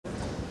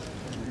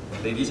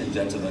Ladies and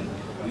gentlemen,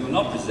 we will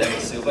now present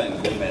the silver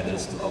and gold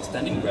medals to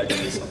outstanding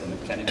graduates of the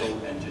Mechanical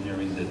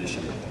Engineering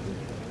Division.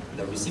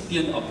 The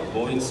recipient of the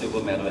Boeing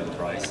Silver Medal and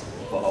Prize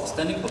for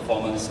outstanding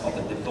performance of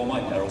the Diploma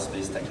in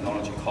Aerospace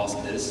Technology course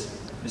is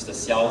Mr.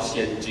 Seow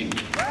Xian Jin.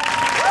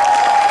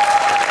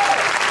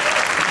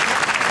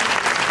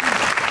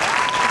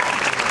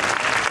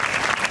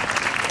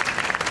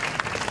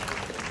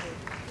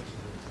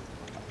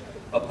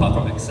 Apart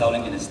from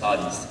excelling in his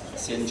studies,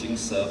 Xian Jin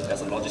served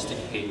as a logistic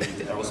head with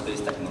the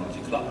Aerospace Technology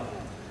Club.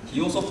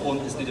 He also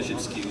honed his leadership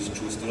skills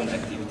through student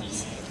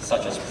activities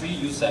such as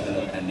pre-U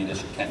seminar and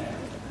leadership camp.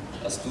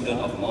 A student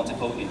of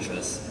multiple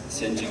interests,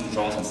 Xian Jin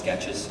draws and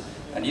sketches,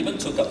 and even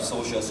took up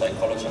social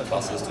psychology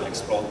classes to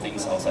explore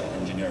things outside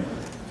engineering.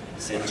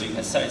 Xian Jin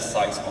has set his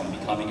sights on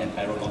becoming an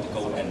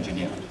aeronautical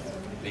engineer.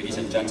 Ladies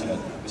and gentlemen,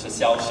 Mr.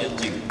 Seow Xian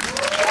Jin.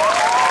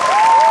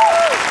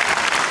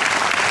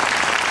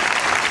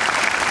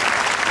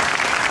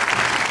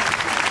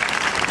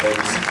 The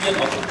recipient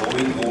of the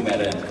Boeing Gold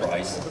Medal and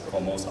Prize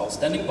for most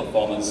outstanding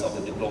performance of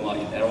the Diploma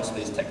in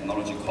Aerospace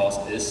Technology course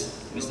is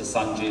Mr.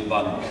 Sanjay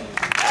Vanen.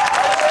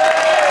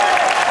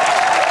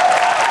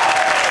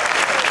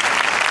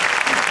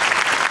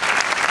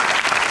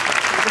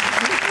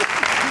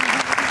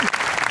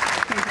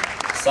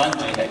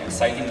 Sanjay had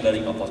exciting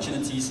learning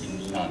opportunities in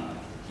Ngee.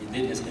 He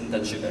did his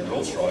internship at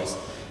Rolls-Royce,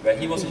 where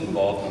he was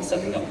involved in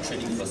setting up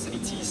training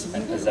facilities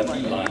and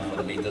assembly line for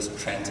the latest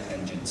Trent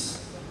engines.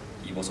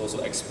 He was also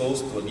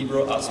exposed to a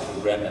liberal arts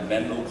program at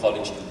Menlo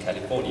College in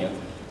California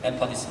and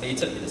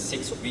participated in the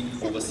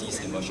 6-week overseas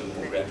immersion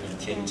program in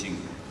Tianjin.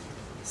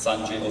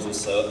 Sanjay also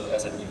served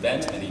as an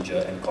event manager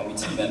and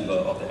committee member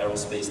of the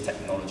Aerospace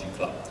Technology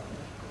Club.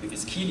 With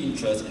his keen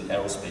interest in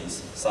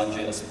aerospace,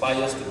 Sanjay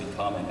aspires to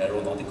become an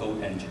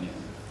aeronautical engineer.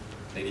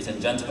 Ladies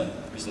and gentlemen,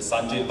 Mr.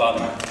 Sanjay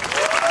Vanen.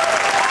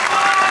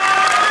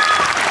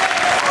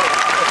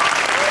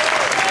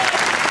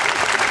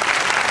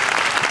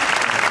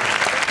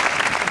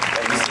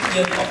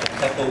 Of the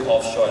Keppel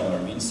Offshore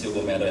and Marine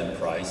Silver Medal and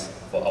Prize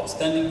for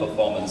outstanding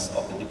performance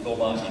of the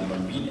Diploma in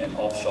Marine and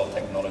Offshore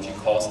Technology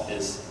course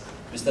is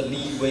Mr.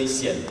 Wei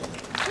Xian.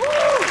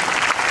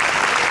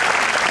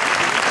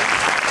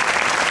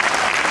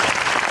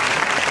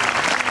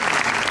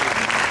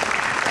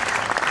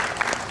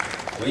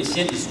 Wei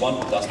Xian is one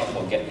who does not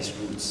forget his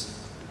roots.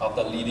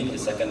 After leaving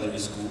his secondary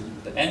school,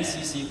 the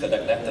NCC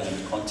Cadet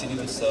Lieutenant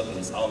continued to serve in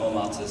his alma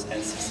mater's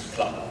NCC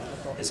club.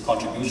 His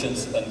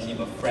contributions earned him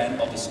a Friend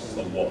of the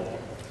School award.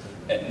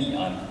 At Ngee,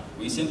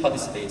 Wei Xian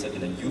participated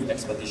in a youth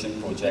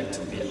expedition project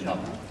to Vietnam.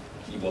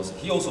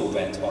 He also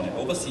went on an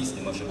overseas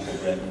immersion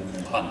program in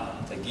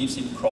Wuhan that gives him